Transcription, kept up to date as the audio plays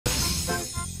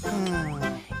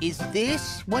Is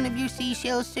this one of your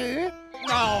seashells, sir?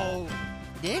 No.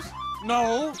 This?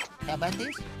 No. How about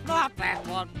this? Not that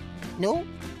one. No?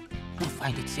 We'll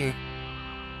find it, sir.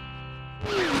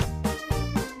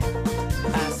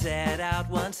 I set out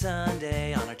one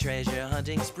Sunday on a treasure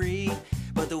hunting spree,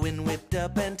 but the wind whipped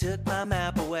up and took my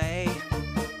map away.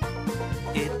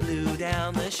 It blew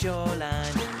down the shoreline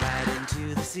and right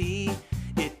into the sea.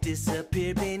 It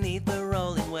disappeared beneath the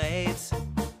rolling waves.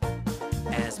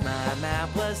 As my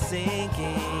map was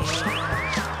sinking,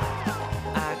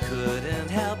 I couldn't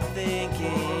help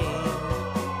thinking,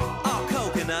 all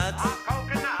coconuts,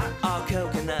 all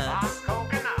coconuts.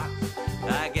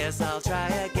 I guess I'll try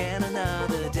again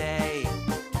another day.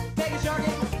 Take it,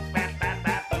 Sharky.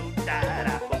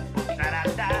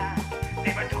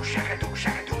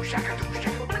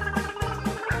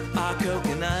 All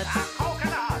coconuts,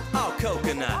 all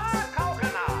coconuts.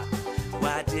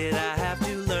 Why did I have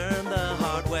to learn the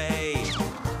hard way?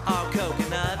 All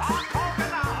coconuts,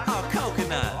 all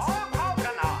coconuts.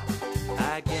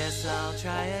 I guess I'll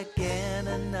try again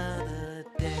another